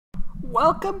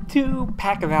Welcome to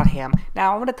Pacvalham.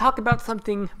 Now I want to talk about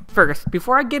something first.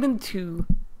 Before I get into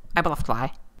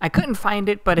IBALOFTLLAI, I couldn't find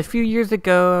it, but a few years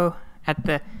ago, at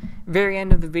the very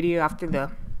end of the video after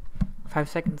the 5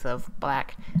 seconds of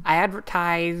black, I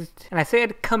advertised, and I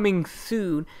said coming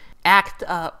soon, Act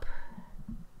Up,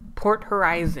 Port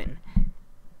Horizon.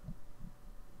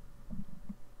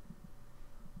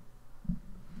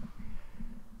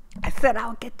 I said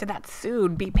I'll get to that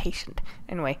soon, be patient.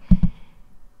 Anyway.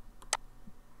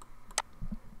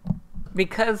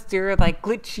 Because there are like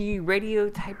glitchy radio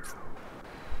types.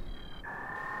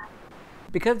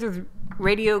 Because there's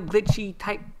radio glitchy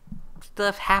type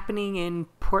stuff happening in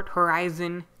Port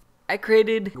Horizon, I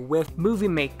created with Movie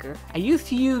Maker. I used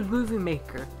to use Movie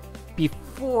Maker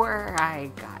before I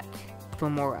got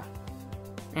Filmora.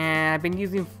 And I've been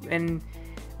using, and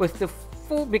with the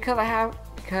full,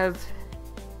 because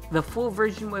the full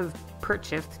version was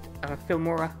purchased of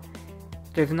Filmora,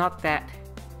 there's not that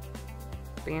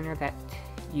banner that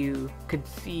you could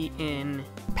see in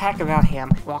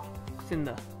Pacvalham walks in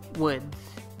the woods.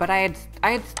 But I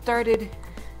had started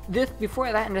this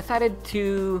before that and decided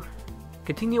to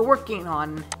continue working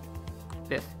on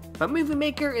this. But Movie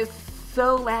Maker is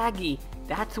so laggy.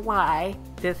 That's why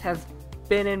this has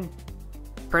been in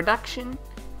production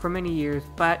for many years.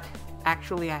 But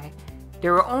actually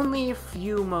there were only a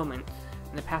few moments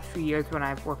in the past few years when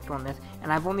I've worked on this,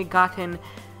 and I've only gotten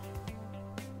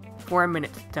 4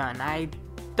 minutes done. I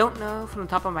don't know from the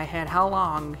top of my head how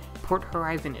long Port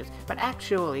Horizon is, but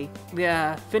actually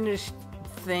the finished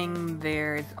thing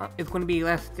there is going to be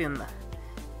less than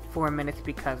 4 minutes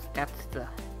because that's the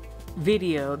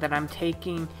video that I'm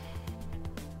taking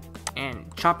and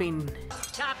chopping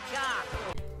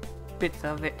bits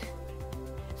of it.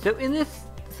 So in this,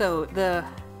 the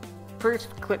first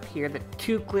clip here, the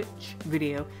 2 glitch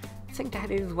video, I think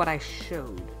that is what I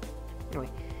showed. Anyway,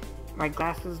 my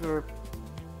glasses were,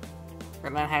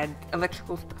 and I had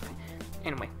electrical stuff.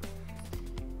 Anyway,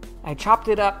 I chopped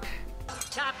it up,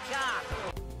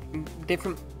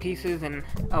 different pieces, and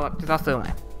oh, there's also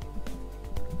my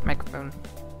microphone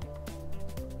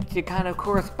to kind of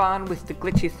correspond with the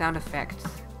glitchy sound effects.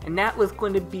 And that was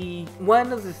going to be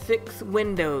one of the 6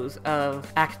 windows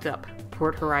of Act Up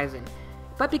Port Horizon.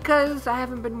 But because I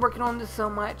haven't been working on this so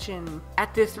much, and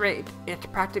at this rate, it's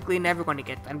practically never going to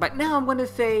get done. But now I'm going to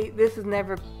say this is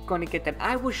never going to get done.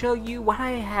 I will show you what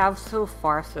I have so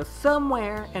far. So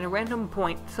somewhere in a random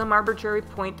point, some arbitrary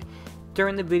point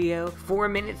during the video, 4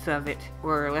 minutes of it,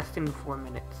 or less than 4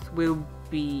 minutes, will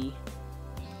be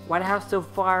what I have so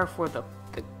far for the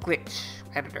glitch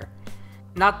editor.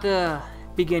 Not the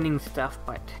beginning stuff,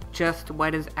 but just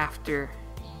what is after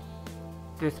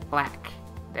this black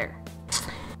there.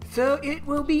 So it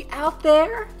will be out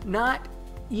there, not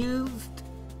used,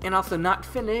 and also not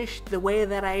finished the way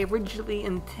that I originally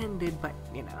intended, but,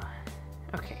 you know,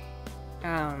 okay.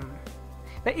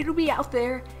 But it'll be out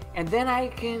there, and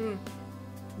then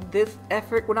this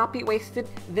effort will not be wasted.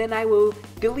 Then I will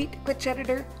delete glitch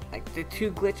editor, like the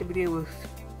 2 glitch video will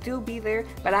still be there,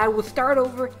 but I will start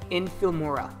over in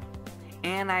Filmora.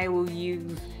 And I will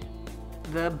use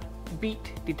the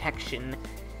beat detection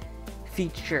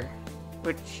feature.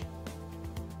 Which,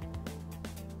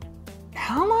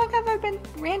 how long have I been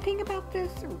ranting about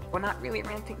this? Well, not really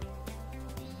ranting.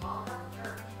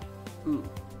 Ooh.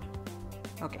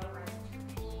 Okay.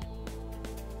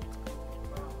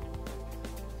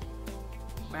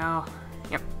 Well,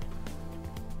 yep.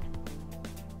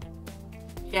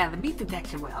 Yeah, the beat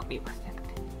detection will help me with that.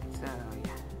 So, yeah.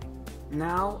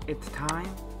 Now it's time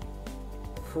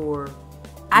for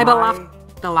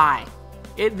IBALOFTLLAI.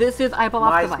 This is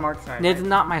IBALOFTLLAI. My smart side. This is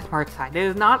not my smart side. This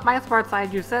is not my smart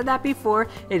side. You said that before.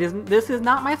 This is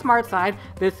not my smart side.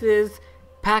 This is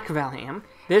Pacvalham.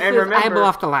 This is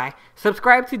IBALOFTLLAI.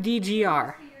 Subscribe to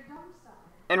DGR.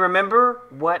 And remember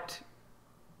what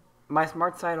my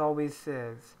smart side always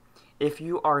says. If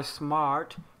you are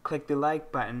smart, click the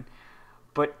like button.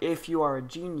 But if you are a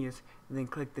genius, then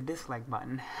click the dislike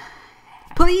button.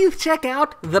 Please check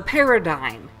out The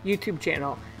Paradigm YouTube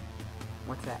channel.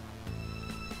 What's that?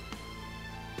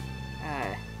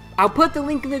 I'll put the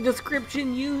link in the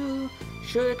description. You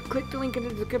should click the link in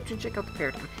the description, check out The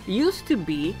Paradigm. It used to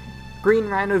be Green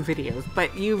Rhino Videos,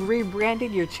 but you've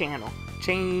rebranded your channel.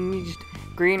 Changed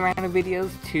Green Rhino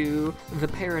Videos to The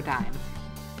Paradigm.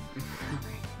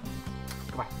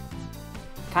 Goodbye.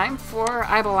 Time for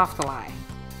IBALOFTLLAI.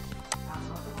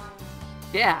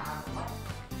 Yeah.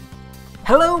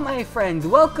 Hello, my friends.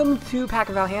 Welcome to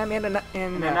Pacvalham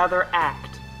and another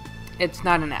act. It's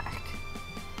not an act.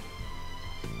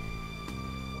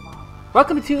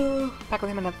 Welcome to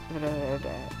Pacvalham.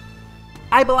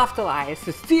 IBALOFTLLAI. It's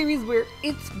a series where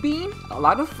it's been a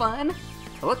lot of fun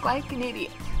to look like an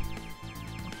idiot.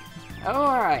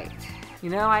 Alright. You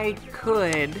know, I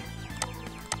could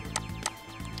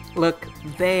look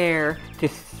there to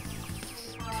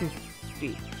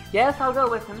see. Yes, I'll go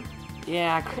with him.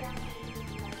 Yeah, I could.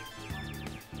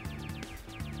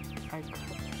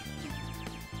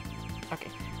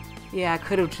 Okay. Yeah, I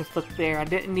could have just looked there. I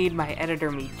didn't need my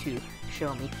editor me to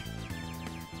show me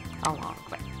how long.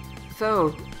 But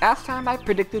so, last time I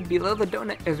predicted below the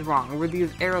donut is wrong, where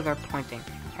these arrows are pointing.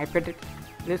 I predict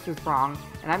this is wrong,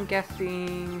 and I'm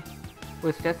guessing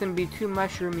with doesn't be too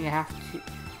mushroomy, I have to.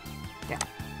 Yeah.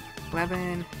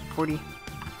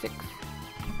 11:46.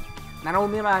 Not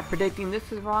only am I predicting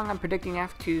this is wrong, I'm predicting I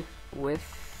have to with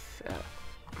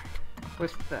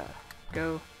the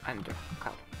go under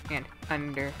cloud and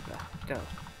under the dough.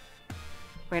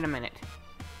 Wait a minute.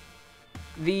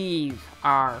 These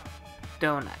are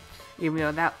donuts. Even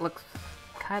though that looks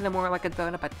kind of more like a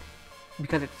donut, but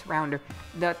because it's rounder,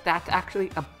 that's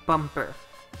actually a bumper.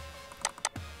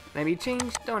 Let me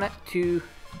change donut to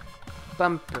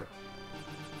bumper.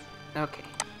 Okay.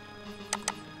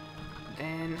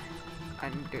 Then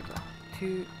under the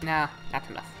two. Nah, that's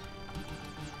enough.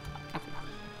 That's enough.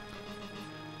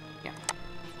 Yeah.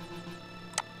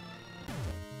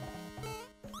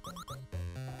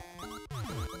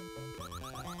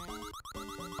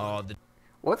 Oh,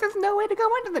 Well, there's no way to go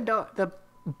into the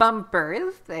bumper,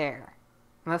 is there?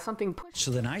 Unless something pushes. So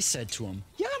then I said to him,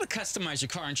 "You gotta customize your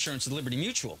car insurance with Liberty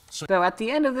Mutual." So at the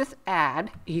end of this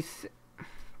ad,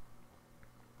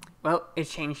 well, it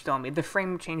changed on me. The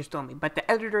frame changed on me, but the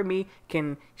editor me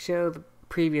can show the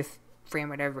previous frame,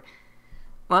 whatever.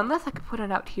 Well, unless I could put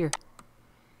it out here.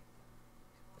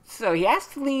 So he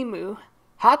asked LiMu,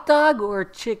 hot dog or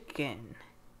chicken?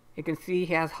 You can see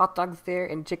he has hot dogs there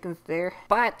and chickens there,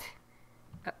 but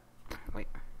wait,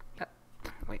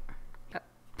 wait, wait,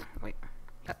 wait,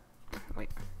 wait,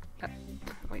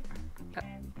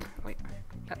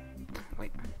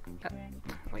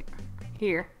 wait,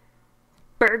 here.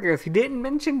 Burgers. He didn't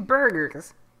mention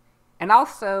burgers. And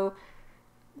also,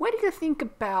 what do you think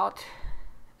about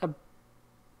a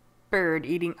bird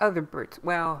eating other birds?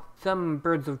 Well, some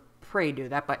birds of prey do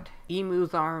that, but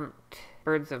emus aren't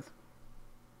birds of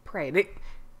prey.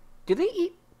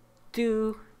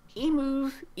 Do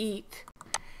emus eat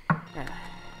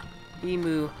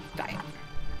emu diet?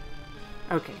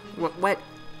 Okay, what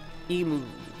emus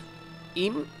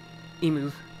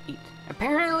eat?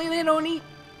 Apparently they don't eat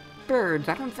birds.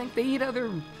 I don't think they eat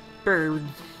other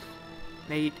birds.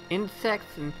 They eat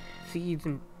insects and seeds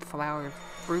and flowers,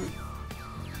 fruit.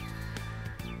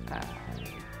 I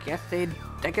guess I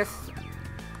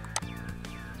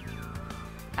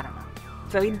don't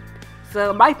know.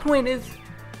 So my point is,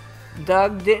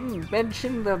 Doug didn't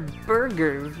mention the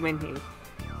burgers when he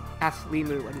asked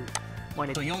LiMu what he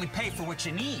wanted. So you only pay for what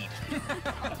you need.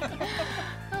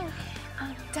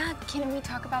 Dad, can we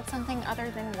talk about something other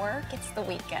than work? It's the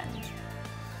weekend.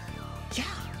 Yeah.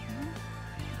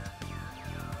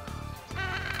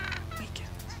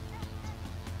 Weekends.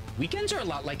 Weekends are a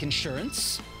lot like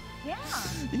insurance. Yeah.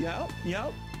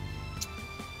 Yep.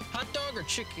 Hot dog or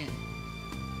chicken?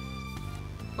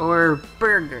 Or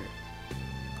burger.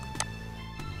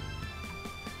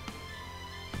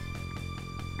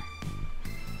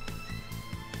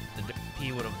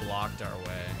 He would have blocked our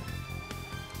way.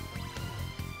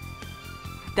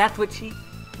 That's what she.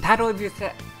 That would be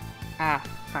said. Ah,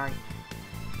 sorry.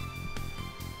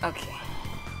 Okay.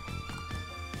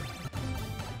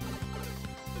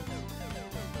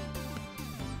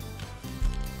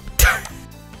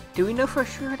 Do we know for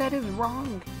sure that is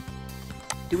wrong?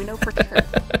 Do we know for sure?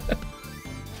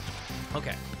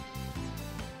 Okay.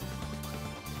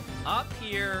 Up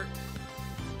here.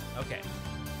 Okay.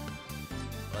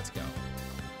 Let's go.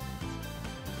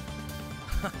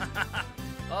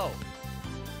 Oh.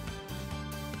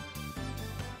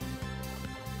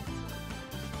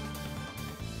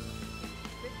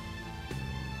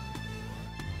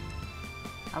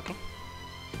 Okay.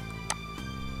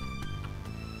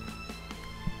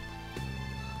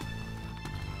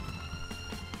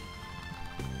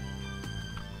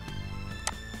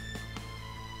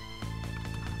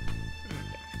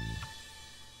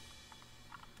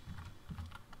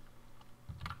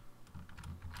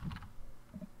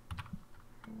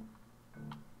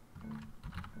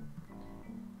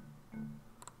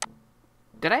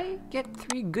 Did I get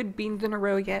 3 good beans in a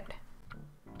row yet?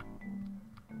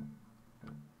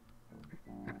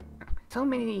 So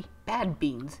many bad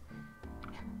beans.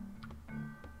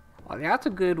 Well, that's a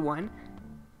good one.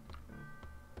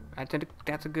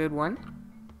 That's a good one.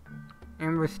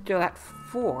 And we're still at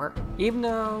 4, even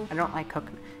though I don't like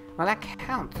coconut. Well, that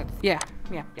counts. That's, yeah.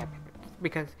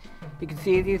 Because you can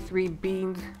see these 3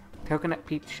 beans, coconut,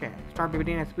 peach, strawberry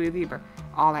banana smoothie, but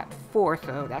all at 4,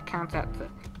 so that counts as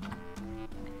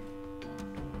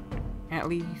at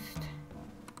least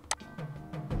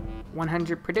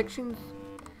 100 predictions.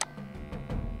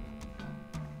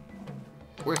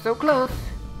 We're so close.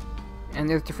 And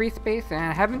there's the free space, and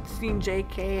I haven't seen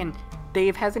JK, and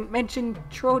Dave hasn't mentioned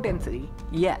troll density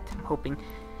yet. I'm hoping.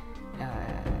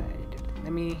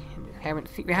 We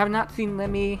have not seen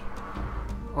Lemmy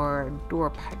or door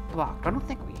pipe blocked. I don't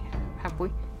think we have. Have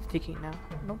we? Sticky? No.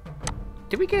 Nope.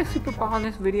 Did we get a super ball in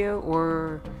this video,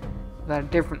 or is that a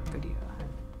different video?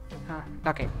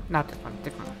 Okay, not this one.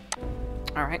 Different one.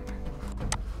 All right.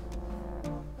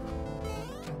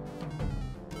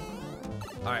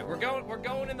 All right, we're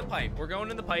going in the pipe. We're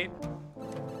going in the pipe.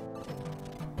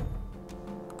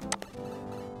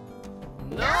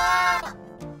 No!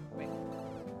 Wait.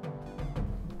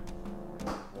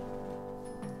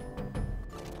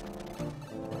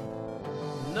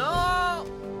 No!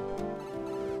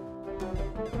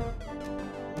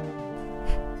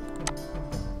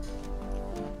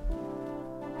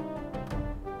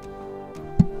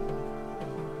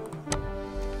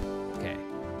 Okay.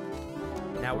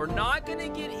 Now we're not gonna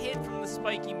get hit from the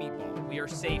spiky meatball. We are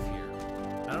safe here.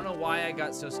 I don't know why I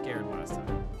got so scared last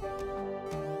time.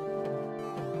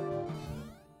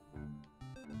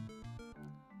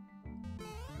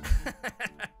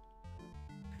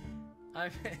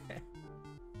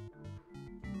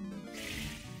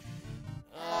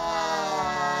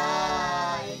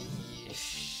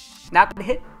 Not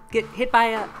gonna get hit by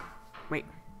a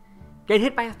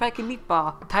spiky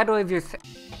meatball. Title of your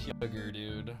Sugar,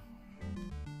 dude.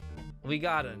 We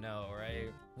gotta know,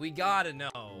 right? We gotta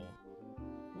know.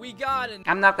 We gotta know.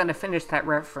 I'm not gonna finish that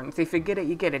reference. If you get it,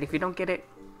 you get it. If you don't get it,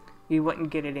 you wouldn't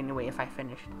get it anyway if I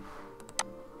finished.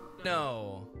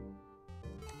 No.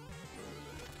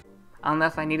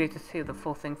 Unless I needed to say the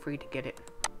full thing for you to get it.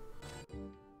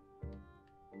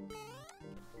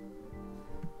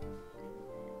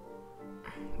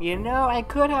 You know, I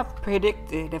could have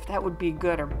predicted if that would be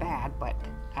good or bad, but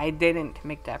I didn't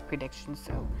make that prediction,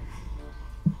 so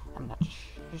I'm not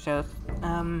sure. So,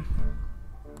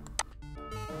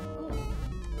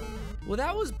 Well,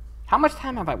 that was how much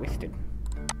time have I wasted?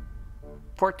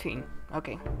 14.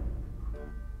 Okay.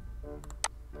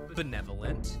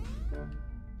 benevolent.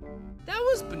 That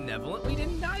was benevolent. We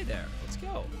didn't die there. Let's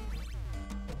go.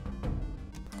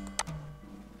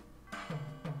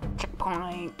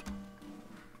 Checkpoint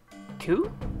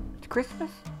 2? It's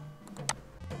Christmas?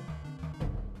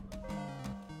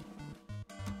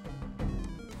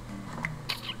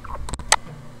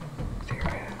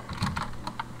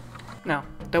 No,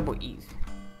 double E's.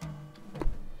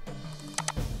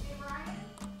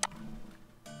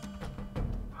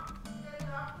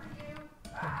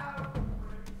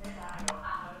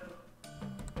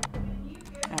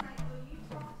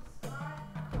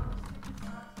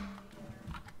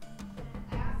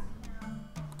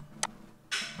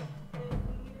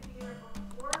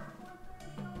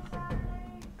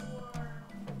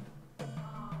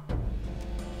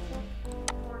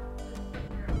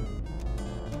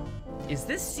 Is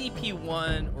this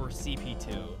CP1 or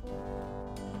CP2?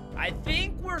 I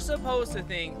think we're supposed to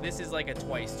think this is like a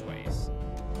twice.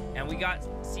 And we got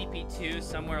CP2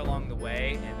 somewhere along the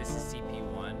way, and this is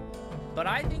CP1. But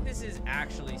I think this is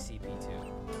actually CP2.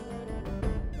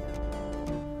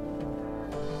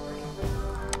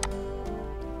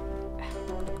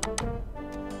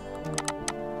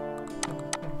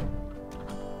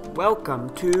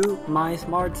 Welcome to my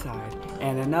smart side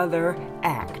and another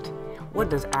act. What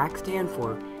does ACT stand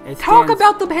for? It Talk stands...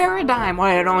 about the paradigm,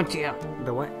 why don't you?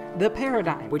 The what? The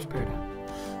paradigm. Which paradigm?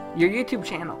 Your YouTube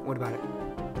channel. What about it?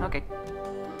 Okay.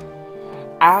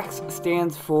 ACT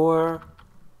stands for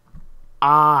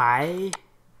IBALOFTLLAI.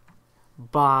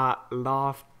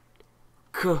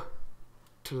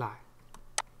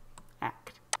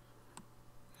 ACT.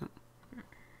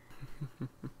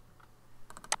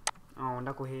 Oh,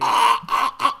 knucklehead.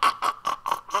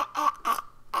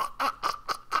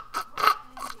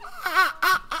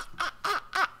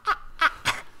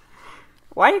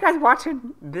 Why are you guys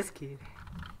watching this kid?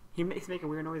 He's making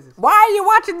weird noises. Why are you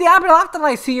watching the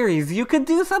IBALOFTLLAI series? You could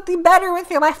do something better with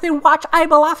your life than watch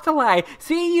IBALOFTLLAI.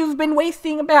 See, you've been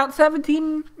wasting about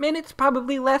 17 minutes,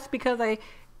 probably less because I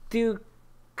do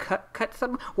cut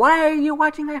some. Why are you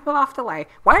watching IBALOFTLLAI?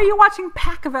 Why are you watching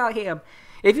Pacvalham?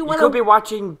 If you want You could be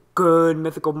watching Good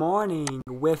Mythical Morning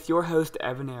with your host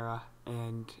Evan Era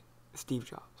and Steve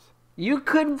Jobs. You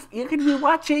could be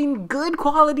watching good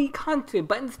quality content,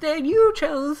 but instead you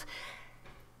chose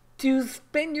to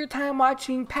spend your time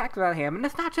watching Pacvalham. And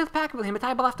it's not just Pacvalham, it's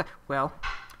IBALOFTLLAI. Well,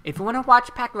 if you want to watch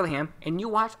Pacvalham and you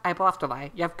watch IBALOFTLLAI,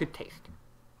 you have good taste.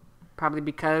 Probably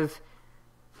because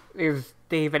there's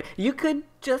David. You could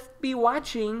just be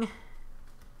watching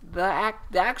the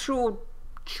actual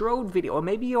Trode video, or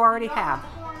maybe you already have.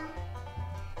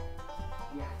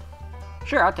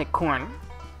 Sure, I'll take corn.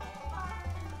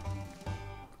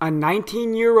 A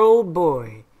 19-year-old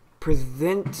boy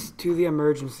presents to the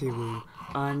emergency room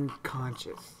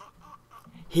unconscious.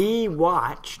 He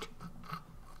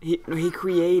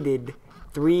created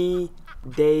 3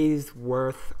 days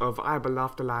worth of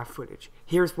IBALOFTLLAI footage.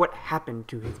 Here's what happened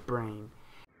to his brain.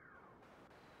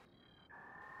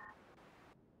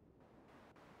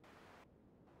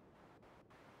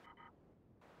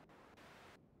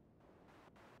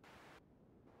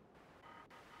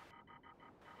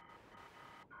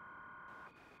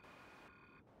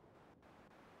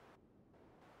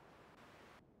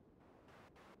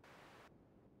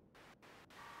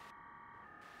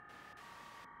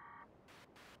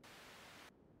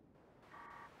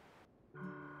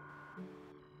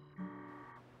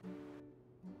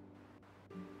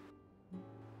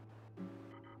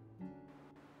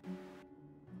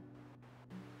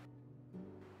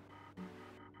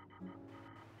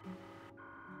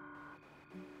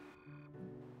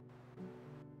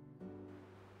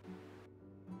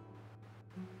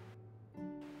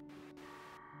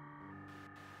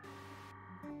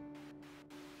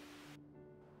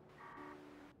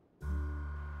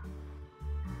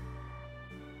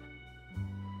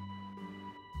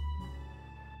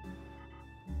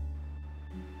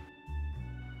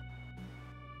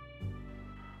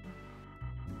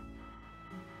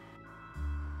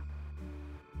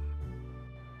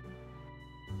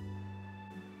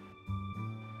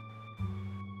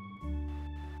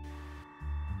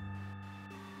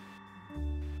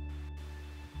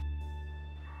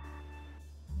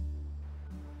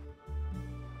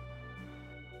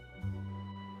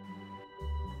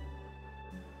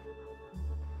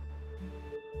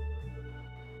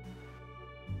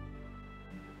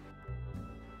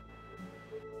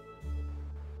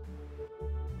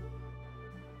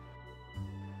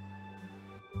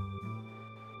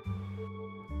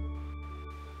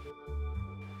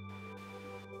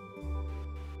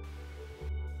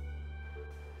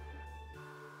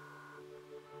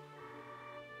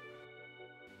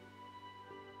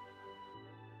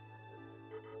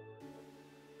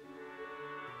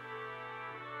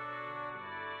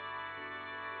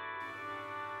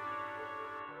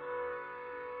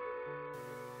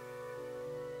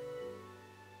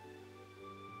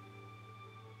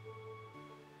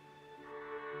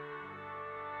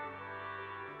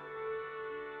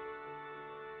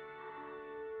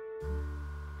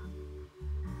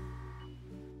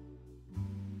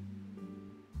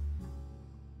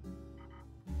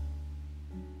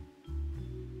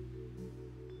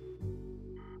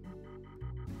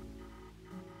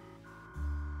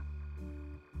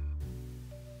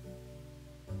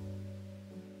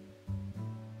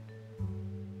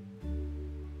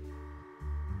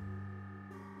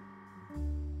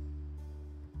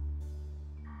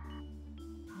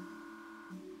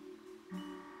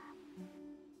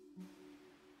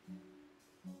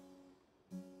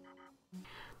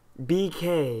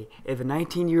 BK is a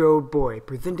 19-year-old boy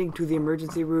presenting to the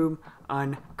emergency room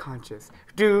unconscious.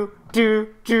 This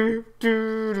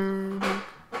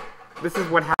is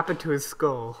what happened to his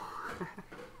skull.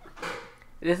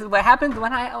 This is what happens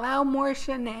when I allow more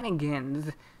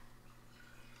shenanigans.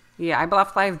 Yeah,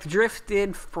 IBALOFTLLAI's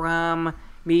drifted from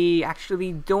me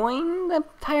actually doing the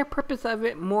entire purpose of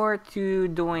it more to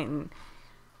doing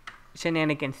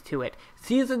shenanigans to it.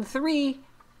 Season 3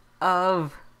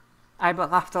 of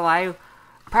IBALOFTLLAI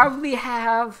probably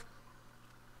have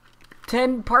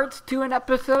 10 parts to an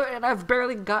episode, and I've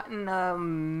barely gotten a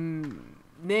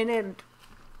minute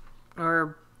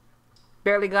or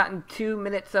barely gotten 2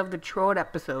 minutes of the Trode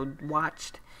episode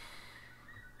watched.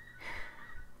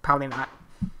 Probably not.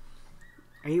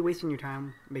 Are you wasting your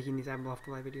time making these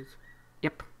IBALOFTLLAI videos?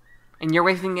 Yep. And you're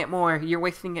wasting it more. You're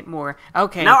wasting it more.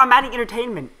 Okay. No, I'm adding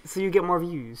entertainment so you get more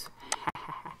views.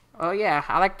 Oh yeah,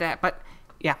 I like that, but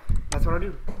yeah. That's what I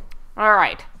do.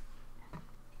 Alright.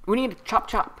 We need to chop.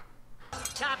 Chop,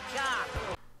 chop.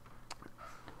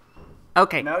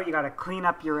 Okay. No, you gotta clean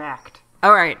up your act.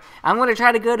 Alright. I'm gonna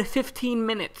try to go to 15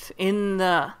 minutes in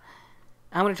the...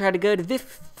 I'm gonna try to go to this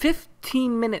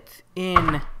 15 minutes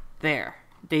in there.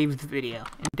 Dave's video.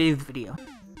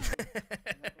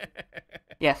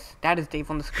 Yes, that is Dave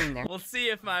on the screen there. We'll see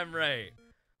if I'm right.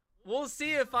 we'll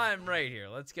see if I'm right here.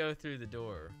 Let's go through the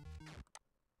door.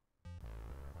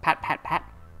 Pat, pat,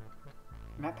 pat.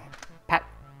 Map. Pat.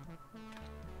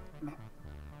 Map.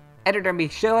 Editor me,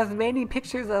 show as many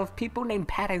pictures of people named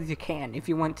Pat as you can, if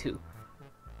you want to.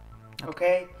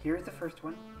 Okay, here's the first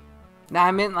one. No,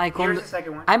 I meant like Here's on the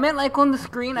second one. I meant like on the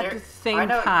screen at Here- the same I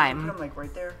know, time. You put them like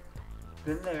right there.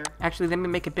 Then there. Actually, let me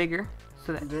make it bigger,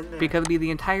 so that Then there. because it'll be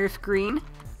the entire screen.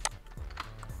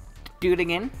 Do it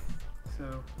again.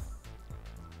 So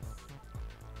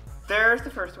there's the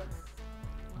first one.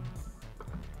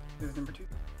 There's number 2.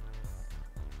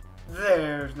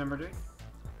 There's number 3.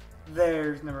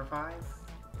 There's number 5.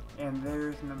 And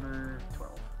there's number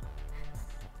 12.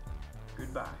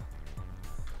 Goodbye.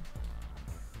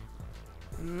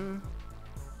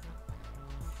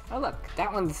 Oh look,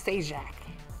 that one's Sajak.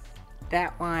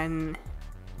 That one.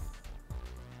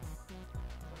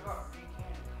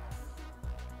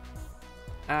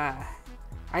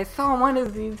 I saw one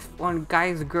of these on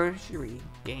Guy's Grocery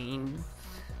Games,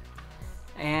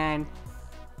 and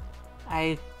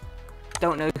I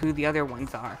don't know who the other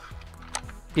ones are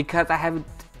because I haven't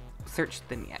searched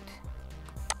them yet.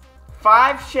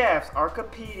 5 chefs are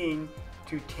competing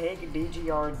to take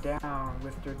DGR down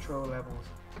with their troll levels.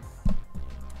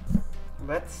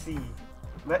 Let's see.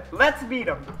 Let's beat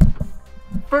them.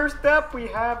 First up, we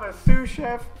have a sous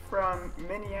chef from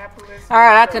Minneapolis.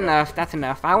 Alright, that's enough. That's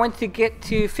enough. I want to get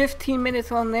to 15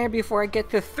 minutes on there before I get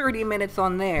to 30 minutes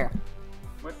on there.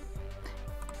 What?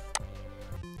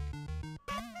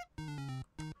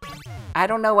 I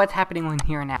don't know what's happening on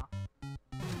here now.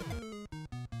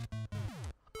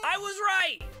 I was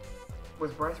right!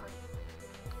 Was Bryce right?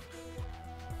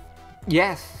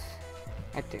 Yes.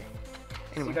 Right there.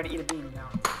 So you Anyway, gotta eat a bean now.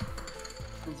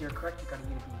 Since you're correct, you gotta eat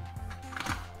a bean.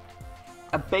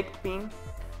 a baked bean.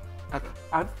 Okay.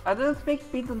 Are those baked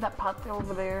beans in that pot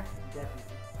over there? Definitely.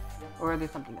 Or are there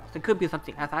something else? It could be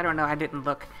something else. I don't know. I didn't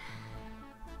look.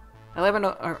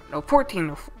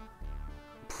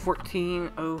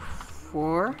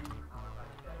 1404.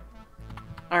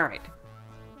 All right.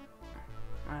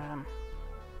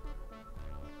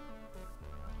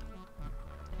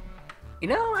 You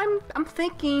know, I'm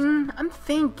thinking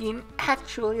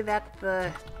actually that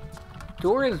the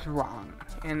door is wrong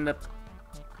and the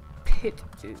pit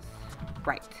is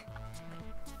right.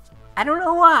 I don't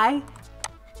know why.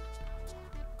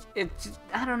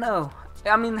 I don't know.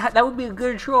 I mean, that would be a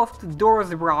good show if the door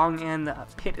is wrong and the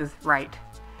pit is right.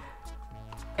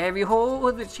 Every hole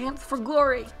is a chance for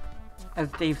glory, as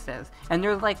Dave says. And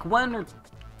there's like 1 or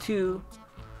 2.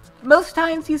 Most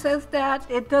times he says that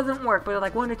it doesn't work, but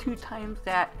like 1 or 2 times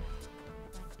that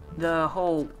the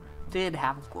hole did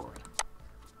have glory.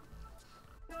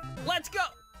 Let's go!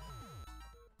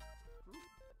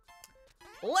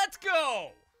 Let's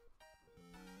go!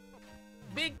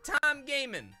 Big time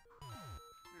gaming.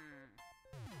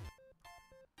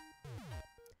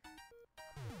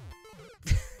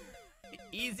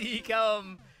 Easy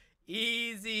come,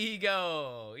 easy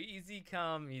go. Easy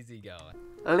come, easy go.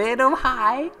 Little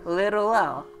high, little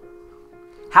low.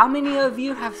 How many of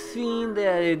you have seen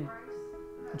the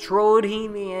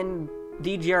Trollhemian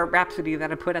DGR Rhapsody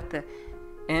that I put at the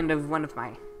end of one of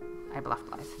my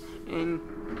IBALOFTLLAIs? And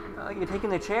you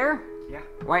taking the chair? Yeah.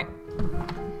 Wait.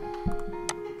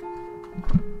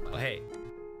 Oh, hey.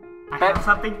 I have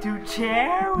something to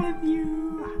share with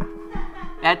you.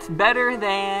 That's better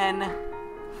than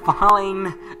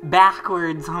falling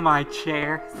backwards on my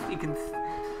chair. So you can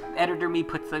editor me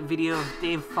puts a video of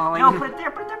Dave falling. No, put it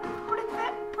there, put it there, put it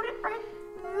there, put it right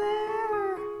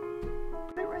there.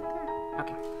 Put it right there.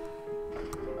 Okay.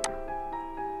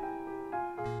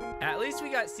 At least we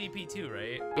got CP2,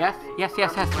 right? Yes. We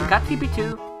got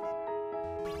CP2.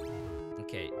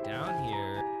 Okay, down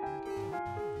here.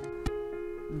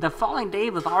 The falling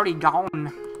Dave is already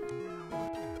gone.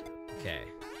 Okay.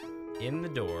 In the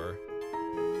door.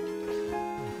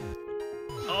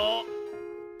 Oh!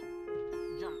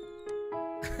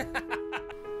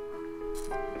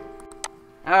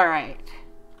 Alright.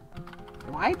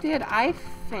 Why did I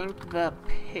think the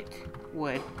pit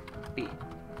would be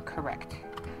correct?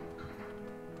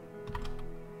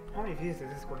 How many views is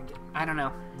this going to get? I don't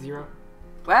know. 0?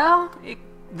 Well,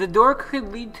 the door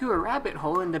could lead to a rabbit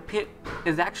hole and the pit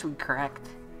is actually correct.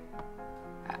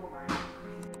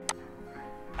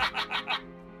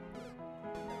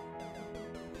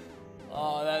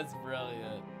 Oh, that's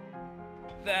brilliant.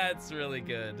 That's really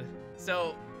good.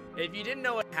 So, if you didn't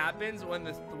know what happens when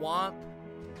the thwomp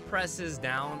presses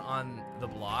down on the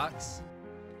blocks,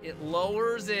 it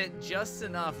lowers it just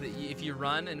enough that if you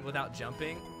run and without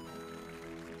jumping,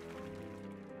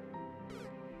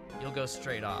 you'll go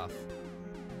straight off.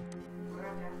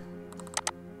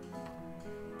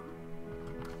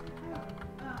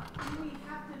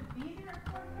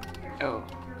 Oh.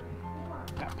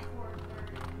 Stop.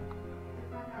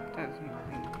 That's mine.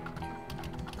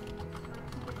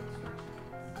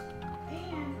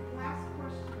 And last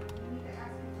question, you need to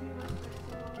ask me 2 questions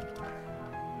so we'll be quiet.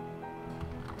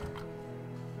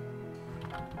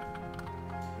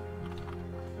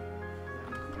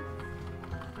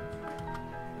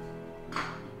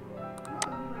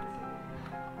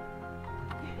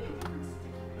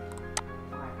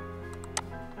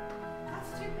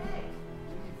 That's too big.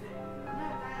 No,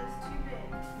 that is too big.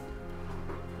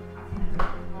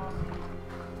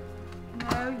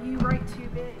 No, you write too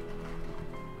big.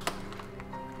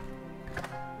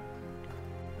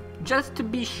 Just to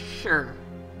be sure.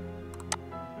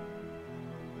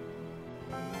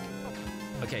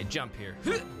 Okay, jump here.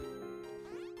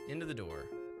 Into the door.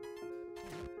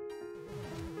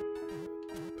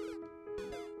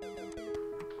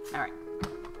 Alright.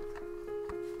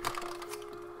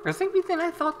 For some reason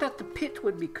I thought that the pit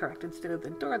would be correct instead of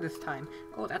the door this time.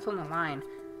 Oh, that's on the line.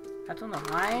 That's on the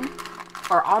line.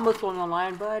 Or almost on the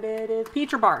line, but it is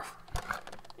Peach or Barf.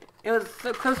 It was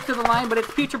so close to the line, but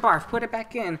it's Peach or Barf. Put it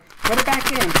back in. Put it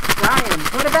back in. Ryan,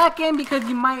 put it back in because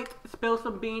you might spill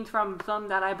some beans from some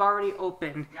that I've already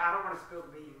opened. Yeah, I don't want to spill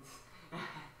the beans.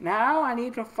 Now I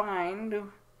need to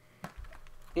find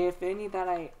if any that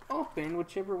I opened,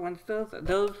 whichever ones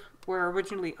those were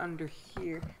originally under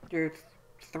here. There's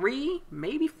 3,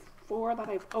 maybe 4 that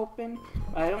I've opened.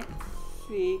 I don't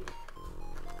see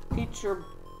Peach or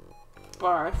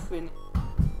Barf in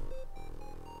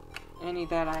any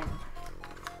that I've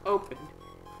opened.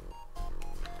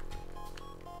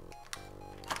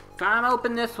 So I'm gonna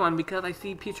open this one because I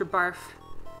see Peach or Barf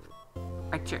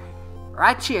right here.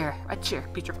 Right here. Right here.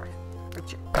 Peach or Barf. Right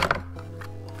here.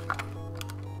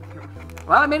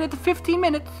 Well, I made it to 15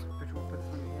 minutes.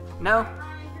 No?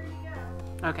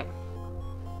 Okay.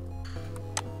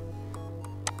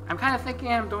 I'm kind of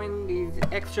thinking I'm doing these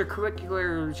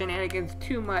extracurricular shenanigans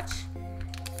too much.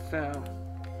 So,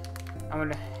 I'm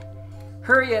gonna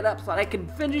hurry it up so I can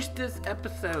finish this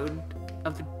episode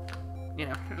of the,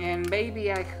 and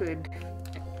maybe I could,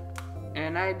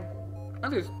 oh,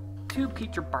 there's 2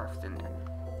 Peach or Barfs in there.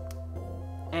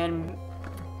 And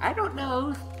I don't know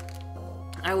if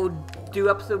I will do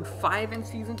episode 5 in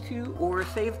season 2 or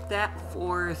save that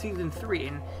for season 3,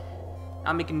 and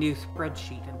I'll make a new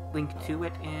spreadsheet and link to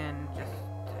it and just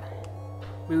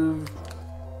move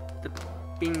the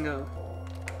bingo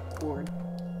board.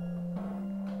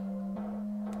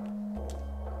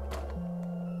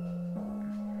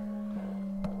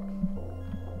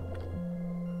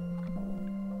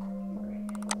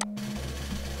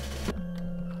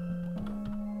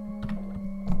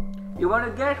 You want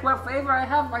to guess what flavor I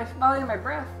have by smelling my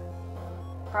breath?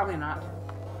 Probably not.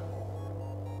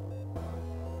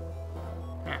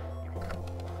 Yeah.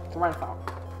 That's what I thought.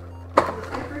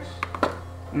 Licorice?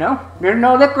 No, there's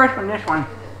no licorice on this one. Is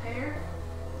it pear?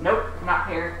 Nope, not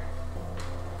pear.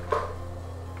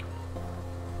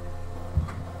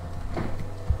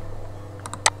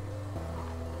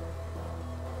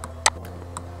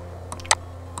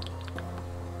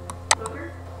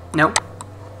 Booger? Nope.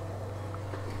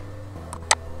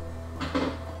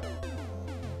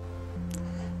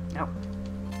 Nope.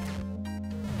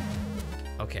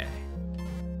 Okay.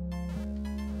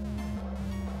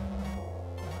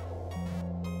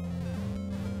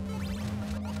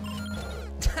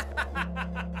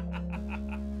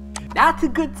 That's a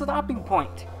good stopping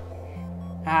point.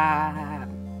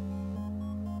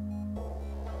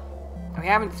 We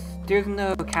haven't. There's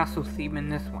no castle theme in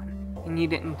this one, and you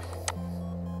didn't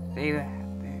say that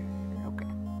there. Okay.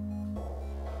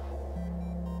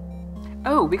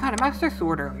 Oh, we got a master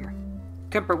sword earlier,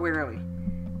 temporarily.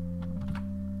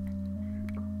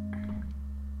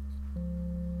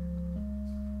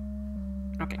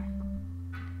 Okay.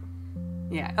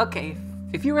 Yeah. Okay.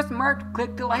 If you are smart,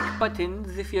 click the like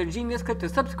buttons. If you're a genius, click the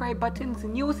subscribe buttons,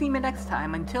 and you will see me next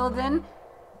time. Until then,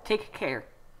 take care.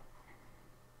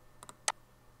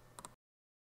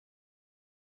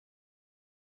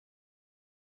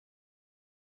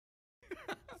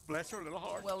 Bless her little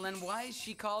heart. Well, then why is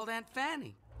she called Aunt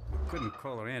Fanny? Couldn't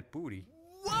call her Aunt Booty.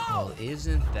 Well,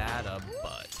 isn't that a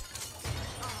butt?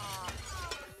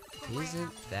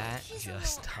 Isn't that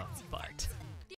just a butt?